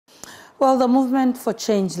Well, the Movement for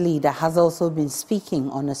Change leader has also been speaking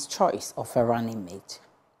on his choice of a running mate.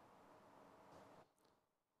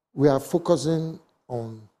 We are focusing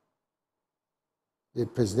on the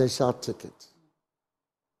presidential ticket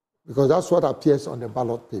because that's what appears on the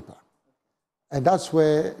ballot paper. And that's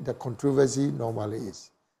where the controversy normally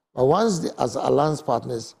is. But once, as alliance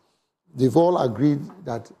partners, they've all agreed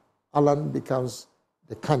that Alan becomes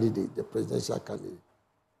the candidate, the presidential candidate.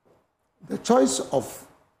 The choice of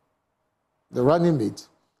the running mate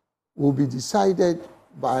will be decided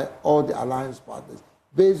by all the alliance partners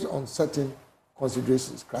based on certain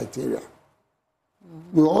considerations, criteria.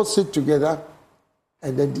 We all sit together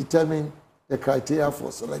and then determine the criteria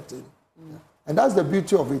for selecting. And that's the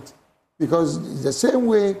beauty of it, because it's the same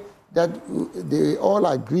way that they all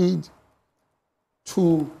agreed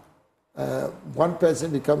to one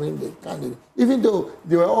person becoming the candidate, even though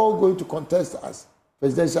they were all going to contest as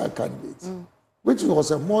presidential candidates, which was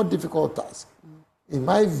a more difficult task. In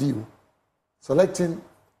my view, selecting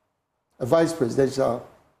a vice presidential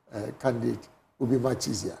candidate would be much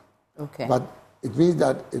easier. Okay. But it means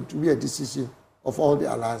that it will be a decision of all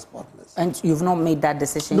the alliance partners. And you've not made that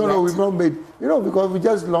decision yet? No, we've not made, because we've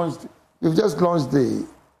just launched the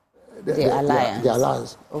alliance. The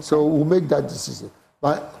alliance. Okay. So we'll make that decision.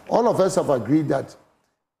 But all of us have agreed that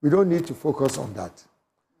we don't need to focus on that.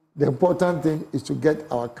 The important thing is to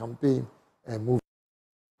get our campaign moving.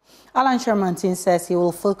 Alan Kyerematen says he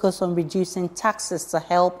will focus on reducing taxes to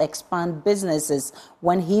help expand businesses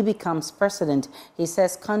when he becomes president. He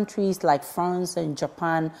says countries like France and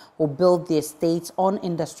Japan, who built their states on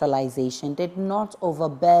industrialization, did not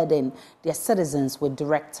overburden their citizens with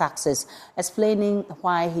direct taxes, explaining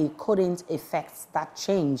why he couldn't effect that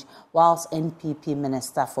change. Whilst NPP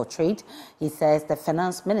Minister for Trade, he says the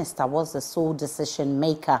finance minister was the sole decision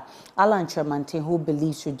maker. Alan Kyerematen, who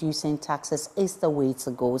believes reducing taxes is the way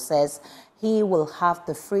to go, says he will have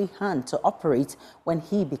the free hand to operate when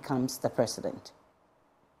he becomes the president.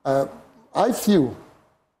 I feel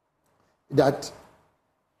that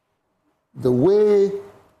the way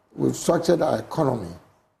we've structured our economy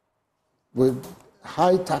with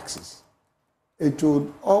high taxes, it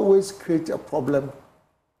would always create a problem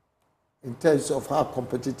in terms of how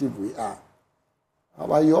competitive we are.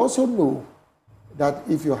 But you also know that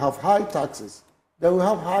if you have high taxes, then we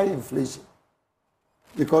have high inflation.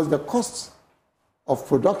 Because the costs of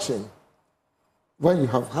production, when you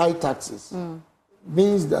have high taxes,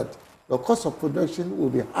 means that the cost of production will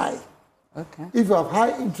be high. Okay. If you have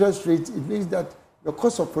high interest rates, it means that the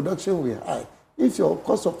cost of production will be high. If your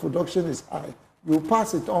cost of production is high, you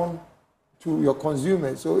pass it on to your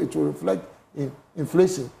consumers, so it will reflect in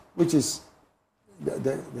inflation, which is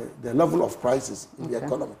the level of prices in the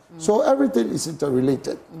economy. So everything is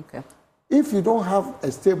interrelated. Okay. If you don't have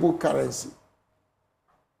a stable currency,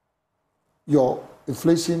 your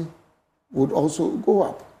inflation would also go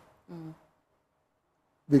up.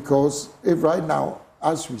 Because if right now,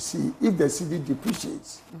 as we see, if the cedi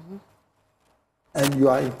depreciates and you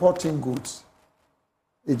are importing goods,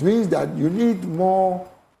 it means that you need more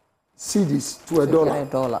cedis to a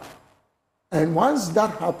dollar. And once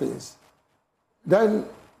that happens, then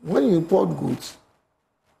when you import goods,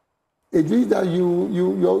 it means that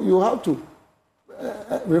you have to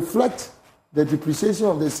reflect the depreciation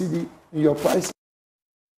of the cedi in your price.